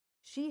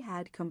She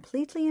had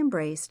completely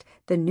embraced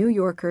the New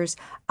Yorker's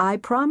 "I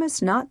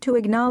promise not to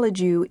acknowledge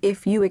you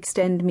if you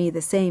extend me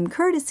the same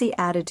courtesy"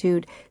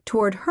 attitude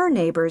toward her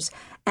neighbors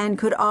and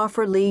could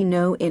offer Lee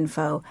no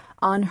info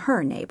on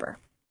her neighbor.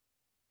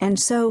 And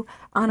so,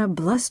 on a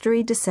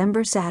blustery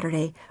December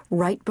Saturday,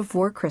 right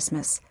before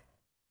Christmas,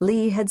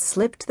 Lee had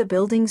slipped the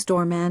building's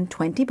doorman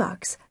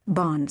 $20,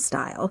 Bond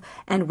style,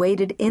 and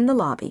waited in the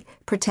lobby,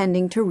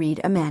 pretending to read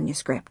a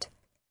manuscript.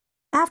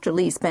 After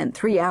Lee spent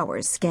 3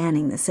 hours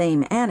scanning the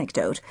same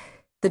anecdote,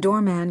 the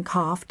doorman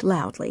coughed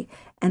loudly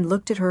and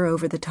looked at her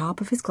over the top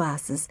of his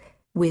glasses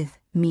with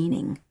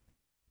meaning.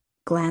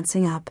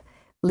 Glancing up,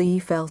 Lee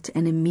felt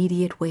an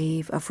immediate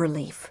wave of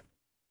relief.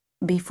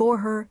 Before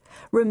her,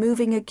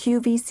 removing a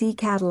QVC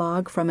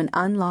catalog from an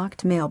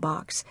unlocked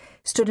mailbox,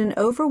 stood an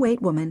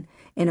overweight woman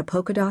in a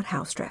polka-dot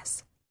house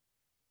dress.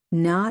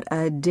 Not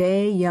a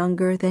day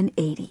younger than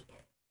 80,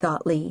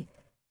 thought Lee,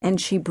 and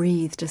she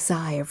breathed a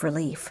sigh of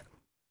relief.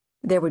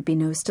 There would be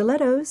no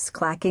stilettos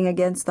clacking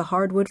against the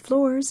hardwood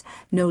floors,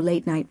 no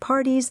late-night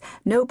parties,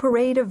 no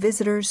parade of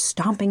visitors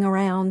stomping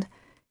around.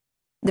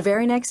 The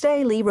very next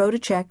day, Lee wrote a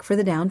check for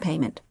the down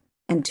payment,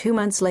 and 2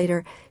 months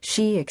later,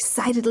 she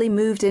excitedly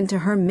moved into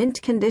her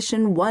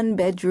mint-condition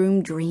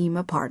one-bedroom dream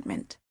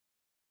apartment.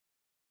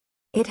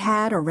 It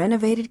had a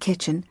renovated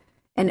kitchen,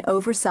 an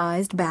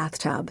oversized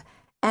bathtub,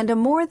 and a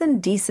more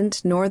than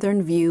decent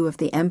northern view of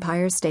the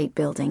Empire State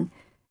Building.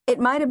 It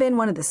might have been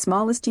one of the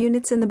smallest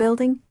units in the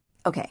building.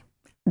 Okay.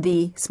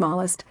 The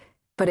smallest,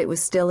 but it was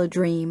still a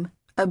dream,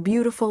 a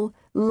beautiful,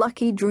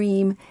 lucky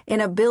dream in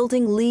a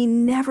building Lee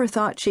never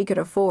thought she could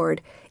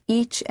afford,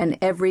 each and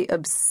every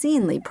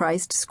obscenely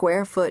priced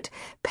square foot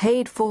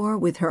paid for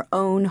with her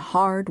own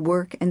hard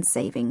work and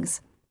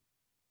savings.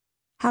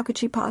 How could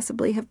she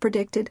possibly have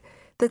predicted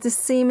that the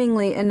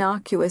seemingly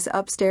innocuous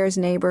upstairs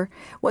neighbor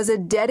was a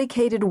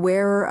dedicated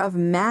wearer of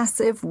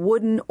massive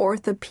wooden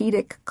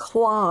orthopedic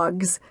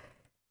clogs?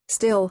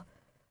 Still,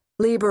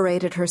 Lee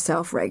berated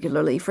herself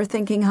regularly for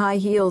thinking high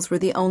heels were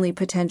the only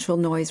potential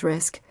noise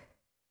risk.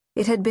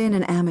 It had been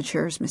an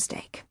amateur's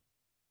mistake.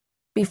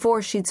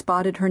 Before she'd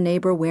spotted her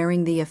neighbor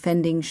wearing the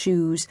offending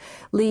shoes,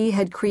 Lee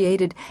had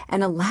created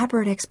an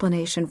elaborate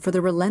explanation for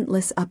the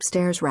relentless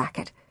upstairs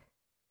racket.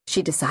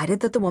 She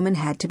decided that the woman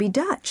had to be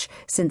Dutch,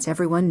 since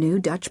everyone knew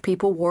Dutch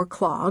people wore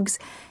clogs,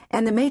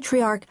 and the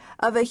matriarch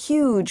of a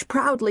huge,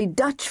 proudly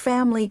Dutch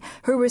family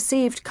who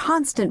received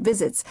constant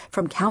visits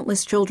from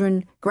countless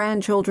children,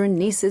 grandchildren,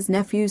 nieces,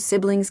 nephews,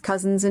 siblings,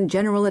 cousins, and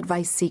general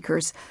advice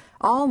seekers,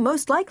 all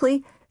most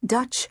likely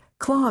Dutch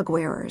clog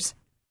wearers.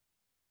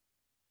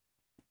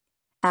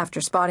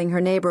 After spotting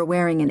her neighbor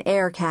wearing an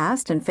air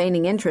cast and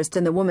feigning interest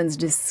in the woman's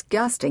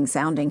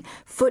disgusting-sounding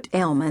foot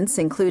ailments,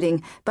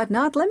 including, but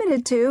not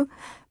limited to,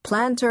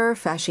 plantar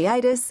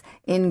fasciitis,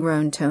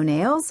 ingrown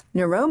toenails,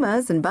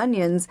 neuromas, and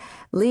bunions,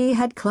 Lee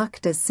had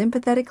clucked as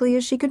sympathetically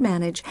as she could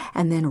manage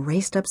and then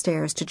raced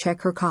upstairs to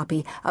check her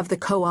copy of the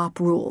co-op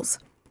rules.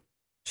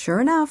 Sure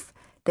enough,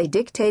 they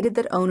dictated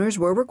that owners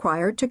were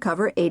required to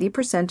cover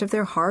 80% of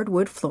their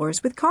hardwood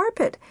floors with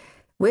carpet,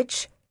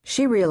 which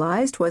she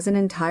realized was an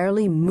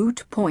entirely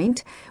moot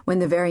point when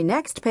the very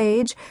next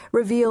page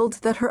revealed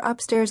that her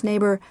upstairs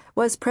neighbor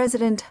was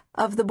president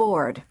of the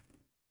board.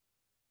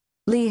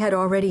 Lee had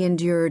already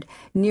endured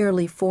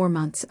nearly 4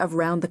 months of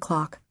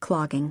round-the-clock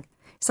clogging,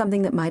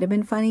 something that might have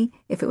been funny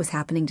if it was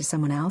happening to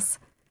someone else.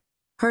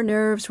 Her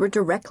nerves were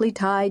directly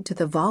tied to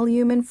the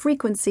volume and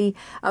frequency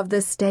of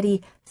the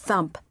steady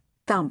thump,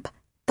 thump,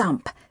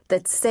 thump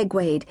that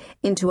segued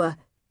into a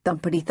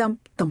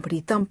thumpity-thump,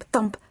 thumpity-thump,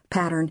 thump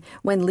pattern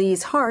when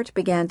Lee's heart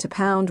began to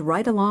pound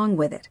right along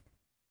with it.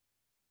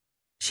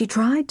 She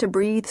tried to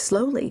breathe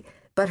slowly,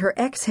 but her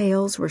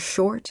exhales were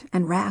short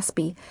and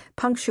raspy,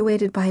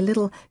 punctuated by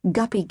little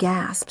guppy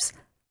gasps.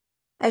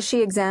 As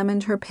she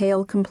examined her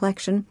pale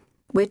complexion,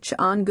 which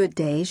on good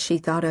days she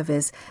thought of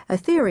as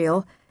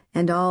ethereal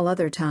and all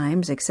other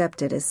times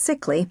accepted as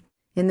sickly,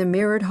 in the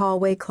mirrored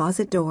hallway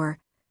closet door,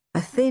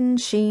 a thin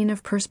sheen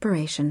of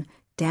perspiration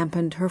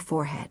dampened her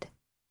forehead.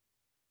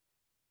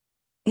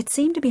 It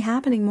seemed to be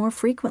happening more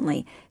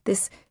frequently,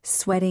 this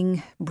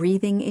sweating,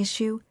 breathing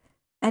issue,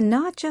 and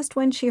not just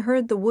when she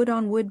heard the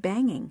wood-on-wood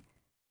banging.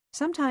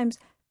 Sometimes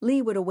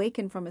Lee would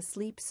awaken from a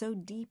sleep so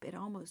deep it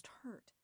almost hurt.